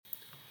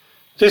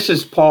This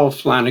is Paul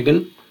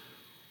Flanagan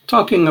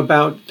talking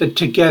about the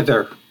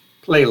Together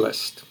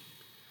playlist.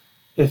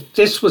 If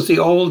this was the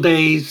old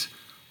days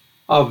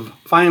of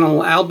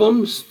vinyl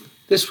albums,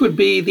 this would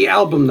be the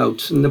album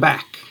notes in the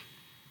back.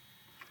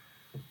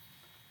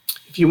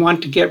 If you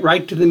want to get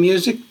right to the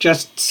music,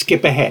 just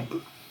skip ahead.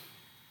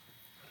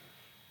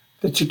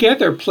 The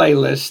Together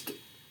playlist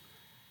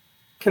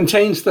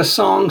contains the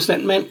songs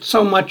that meant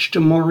so much to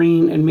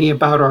Maureen and me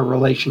about our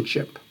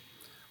relationship.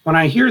 When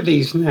I hear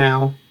these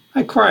now,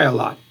 I cry a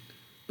lot,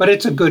 but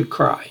it's a good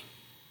cry.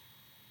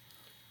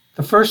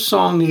 The first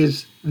song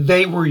is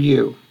They Were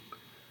You.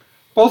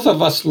 Both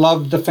of us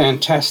loved the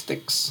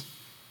Fantastics.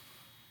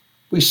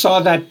 We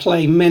saw that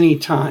play many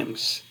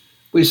times.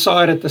 We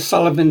saw it at the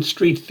Sullivan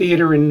Street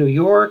Theater in New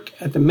York,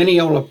 at the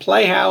Mineola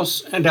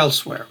Playhouse, and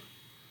elsewhere.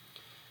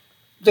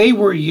 They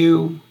Were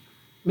You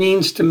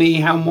means to me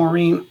how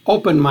Maureen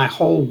opened my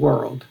whole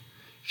world.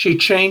 She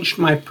changed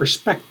my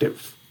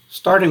perspective,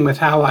 starting with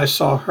how I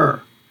saw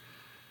her,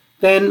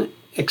 then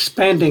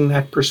expanding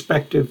that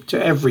perspective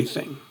to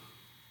everything.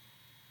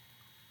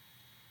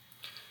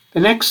 The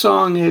next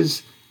song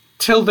is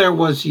Till There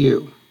Was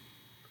You.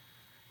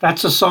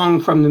 That's a song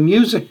from The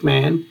Music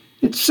Man.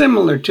 It's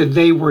similar to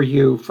They Were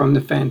You from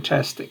the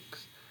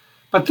Fantastics.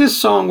 But this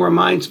song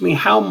reminds me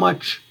how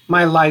much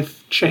my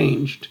life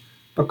changed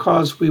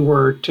because we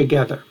were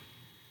together.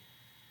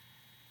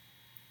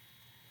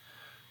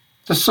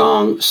 The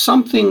song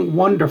Something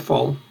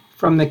Wonderful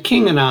from The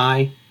King and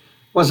I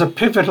was a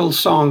pivotal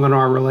song in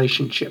our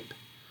relationship.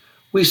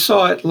 We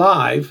saw it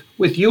live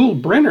with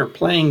Yul Brynner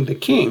playing the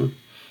King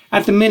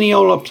at the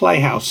Mineola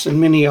Playhouse in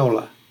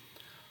Mineola.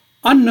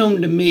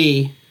 Unknown to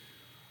me,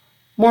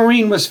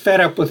 Maureen was fed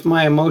up with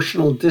my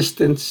emotional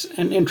distance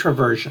and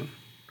introversion.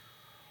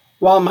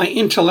 While my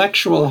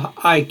intellectual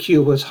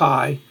IQ was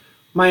high,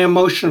 my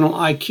emotional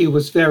IQ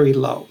was very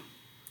low.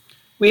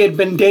 We had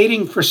been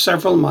dating for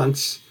several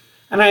months,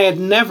 and I had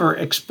never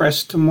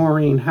expressed to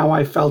Maureen how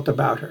I felt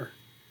about her.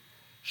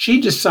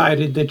 She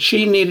decided that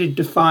she needed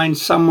to find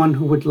someone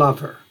who would love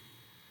her.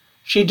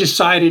 She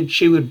decided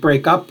she would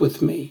break up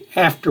with me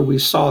after we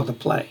saw the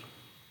play.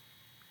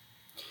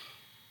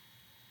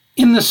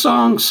 In the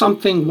song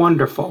Something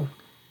Wonderful,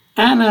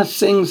 Anna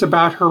sings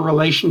about her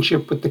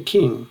relationship with the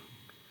King.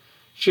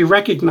 She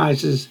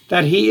recognizes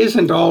that he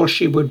isn't all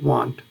she would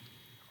want,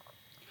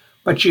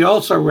 but she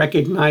also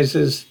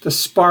recognizes the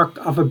spark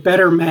of a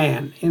better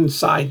man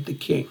inside the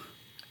King.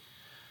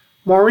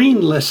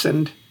 Maureen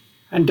listened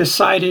and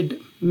decided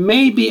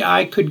maybe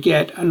I could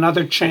get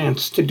another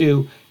chance to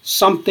do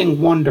something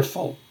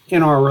wonderful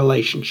in our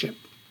relationship.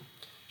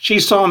 She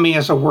saw me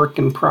as a work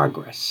in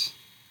progress.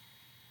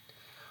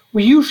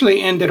 We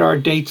usually ended our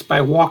dates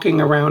by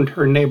walking around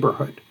her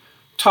neighborhood,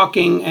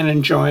 talking and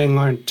enjoying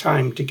our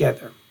time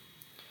together.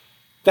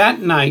 That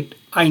night,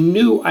 I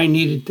knew I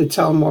needed to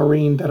tell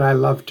Maureen that I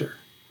loved her.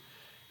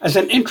 As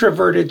an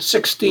introverted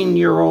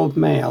 16-year-old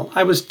male,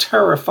 I was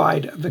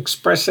terrified of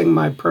expressing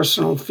my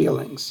personal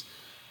feelings.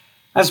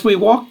 As we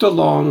walked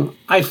along,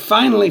 I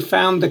finally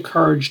found the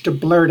courage to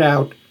blurt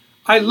out,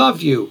 "I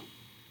love you,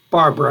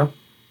 Barbara."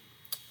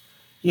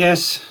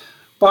 Yes,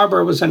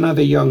 Barbara was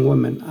another young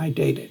woman I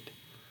dated.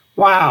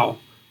 Wow,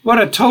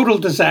 what a total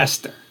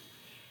disaster.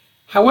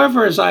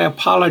 However, as I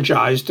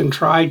apologized and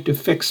tried to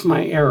fix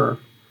my error,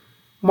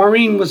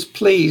 Maureen was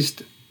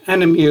pleased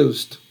and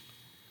amused.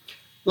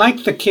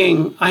 Like the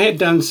King, I had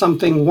done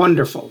something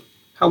wonderful,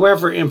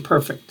 however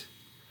imperfect.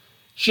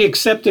 She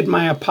accepted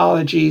my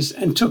apologies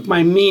and took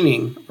my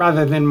meaning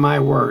rather than my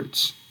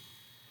words.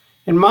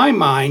 In my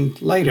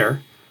mind,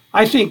 later,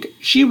 I think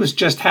she was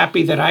just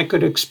happy that I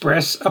could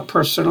express a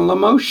personal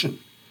emotion.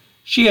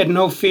 She had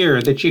no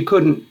fear that she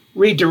couldn't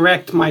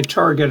redirect my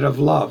target of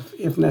love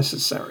if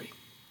necessary.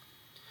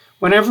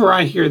 Whenever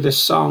I hear this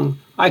song,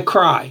 I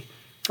cry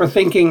for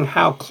thinking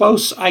how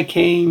close I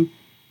came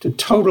to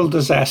total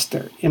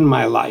disaster in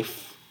my life.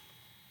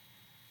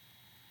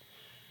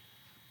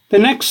 The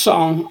next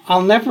song,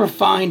 I'll Never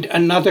Find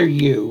Another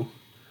You,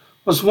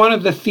 was one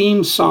of the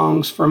theme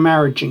songs for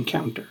Marriage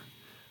Encounter.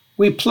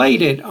 We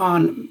played it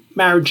on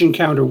Marriage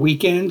Encounter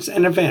weekends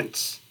and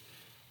events.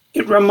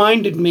 It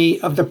reminded me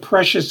of the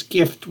precious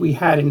gift we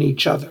had in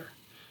each other.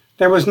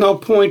 There was no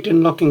point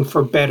in looking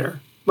for better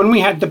when we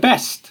had the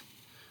best.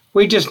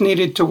 We just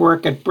needed to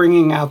work at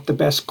bringing out the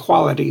best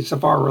qualities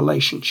of our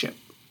relationship.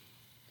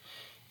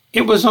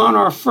 It was on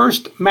our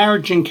first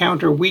Marriage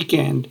Encounter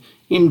weekend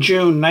in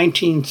June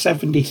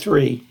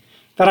 1973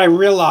 that I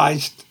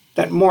realized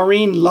that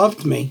Maureen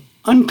loved me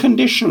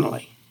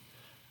unconditionally.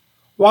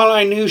 While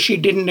I knew she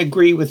didn't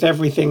agree with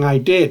everything I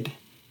did,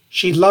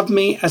 she loved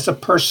me as a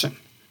person,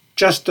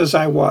 just as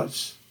I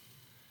was.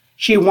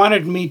 She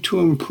wanted me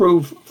to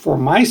improve for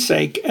my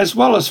sake as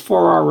well as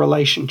for our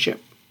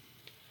relationship.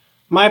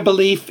 My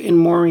belief in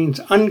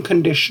Maureen's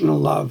unconditional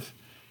love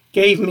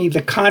gave me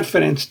the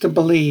confidence to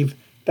believe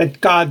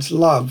that God's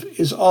love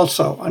is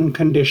also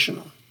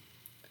unconditional.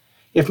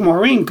 If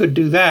Maureen could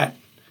do that,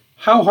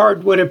 how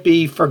hard would it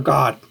be for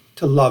God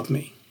to love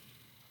me?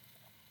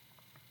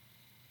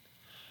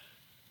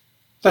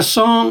 The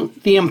song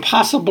The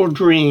Impossible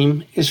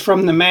Dream is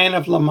from The Man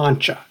of La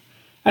Mancha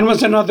and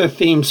was another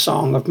theme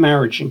song of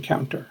Marriage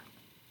Encounter.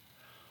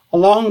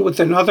 Along with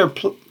another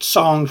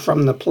song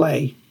from the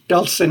play,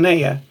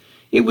 Dulcinea,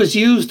 it was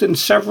used in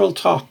several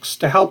talks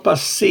to help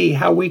us see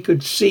how we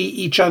could see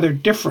each other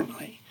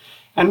differently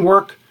and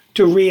work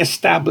to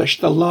reestablish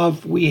the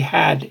love we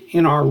had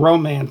in our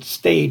romance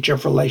stage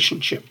of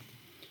relationship.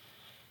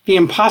 The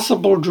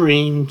Impossible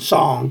Dream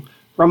song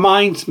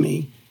reminds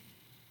me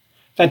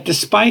that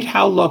despite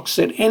how looks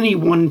at any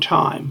one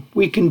time,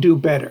 we can do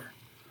better.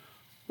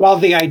 While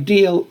the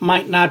ideal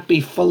might not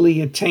be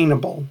fully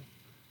attainable,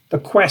 the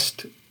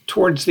quest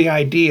towards the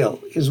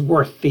ideal is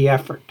worth the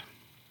effort.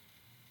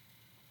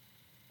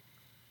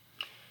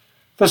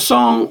 The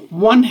song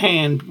One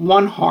Hand,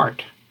 One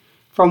Heart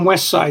from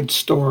West Side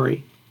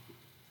Story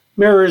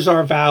mirrors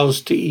our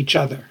vows to each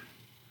other.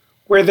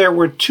 Where there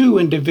were two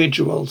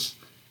individuals,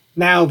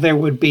 now there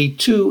would be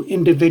two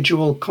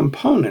individual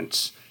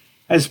components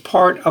as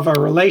part of a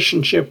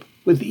relationship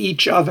with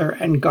each other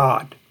and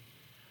God.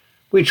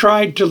 We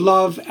tried to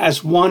love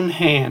as one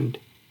hand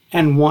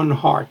and one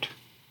heart.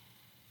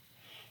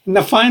 In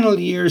the final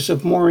years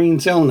of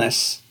Maureen's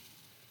illness,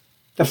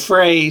 the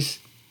phrase,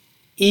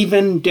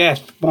 "Even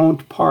death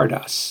won't part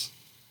us,"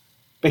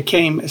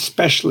 became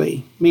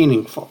especially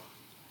meaningful.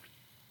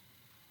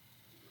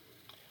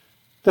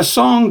 The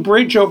song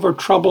Bridge Over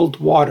Troubled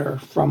Water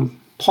from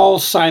Paul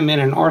Simon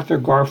and Arthur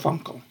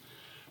Garfunkel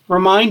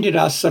reminded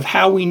us of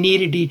how we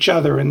needed each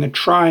other in the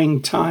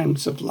trying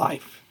times of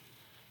life.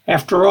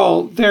 After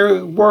all,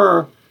 there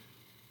were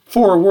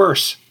far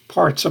worse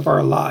parts of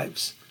our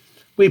lives.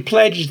 We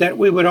pledged that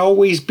we would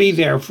always be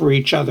there for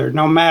each other,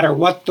 no matter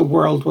what the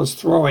world was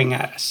throwing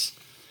at us.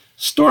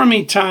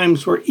 Stormy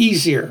times were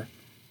easier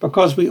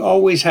because we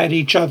always had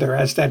each other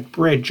as that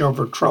bridge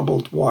over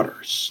troubled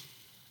waters.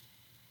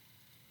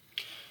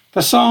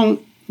 The song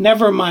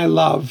Never My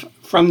Love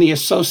from the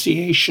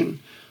Association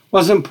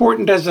was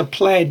important as a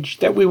pledge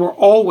that we were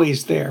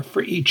always there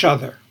for each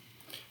other.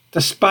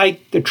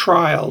 Despite the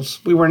trials,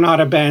 we were not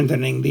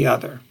abandoning the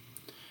other.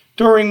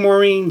 During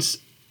Maureen's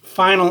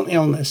final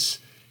illness,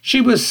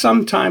 she was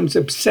sometimes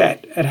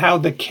upset at how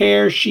the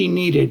care she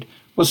needed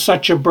was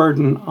such a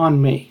burden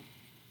on me.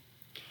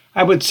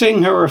 I would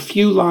sing her a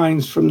few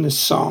lines from this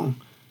song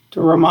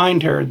to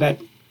remind her that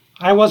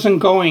I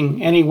wasn't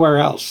going anywhere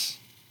else.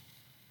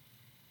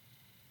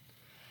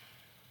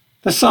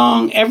 The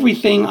song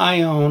Everything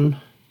I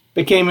Own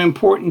became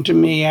important to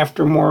me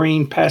after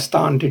Maureen passed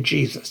on to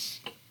Jesus.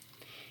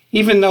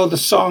 Even though the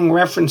song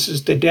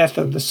references the death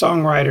of the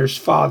songwriter's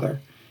father,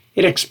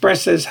 it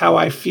expresses how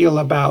I feel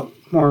about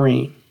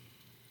Maureen.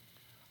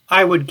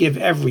 I would give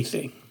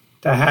everything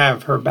to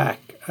have her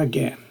back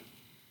again.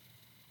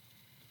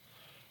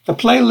 The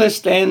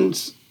playlist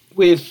ends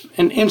with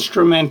an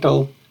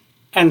instrumental,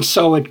 And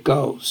So It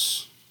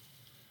Goes.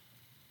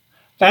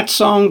 That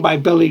song by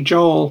Billy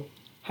Joel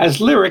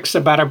has lyrics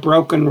about a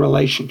broken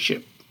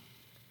relationship,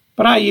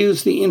 but I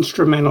use the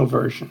instrumental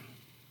version.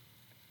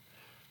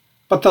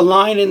 But the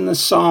line in the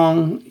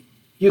song,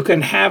 "You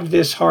can have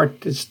this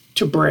heart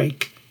to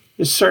break,"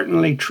 is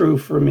certainly true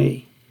for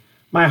me.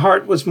 My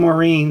heart was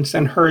Maureen's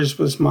and hers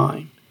was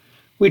mine.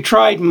 We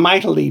tried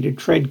mightily to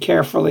tread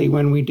carefully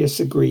when we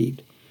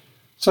disagreed,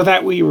 so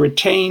that we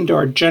retained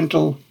our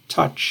gentle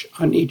touch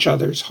on each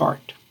other's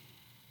heart.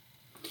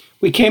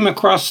 We came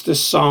across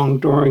this song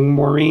during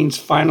Maureen's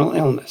final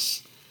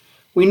illness.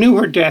 We knew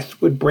her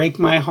death would break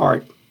my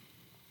heart,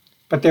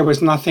 but there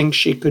was nothing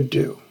she could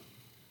do.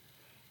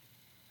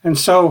 And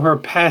so her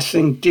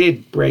passing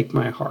did break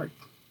my heart.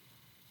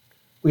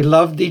 We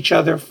loved each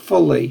other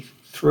fully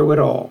through it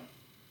all.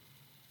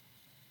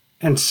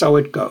 And so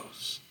it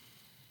goes.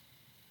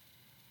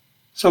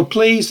 So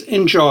please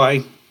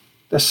enjoy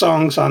the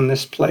songs on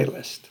this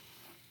playlist.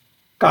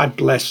 God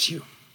bless you.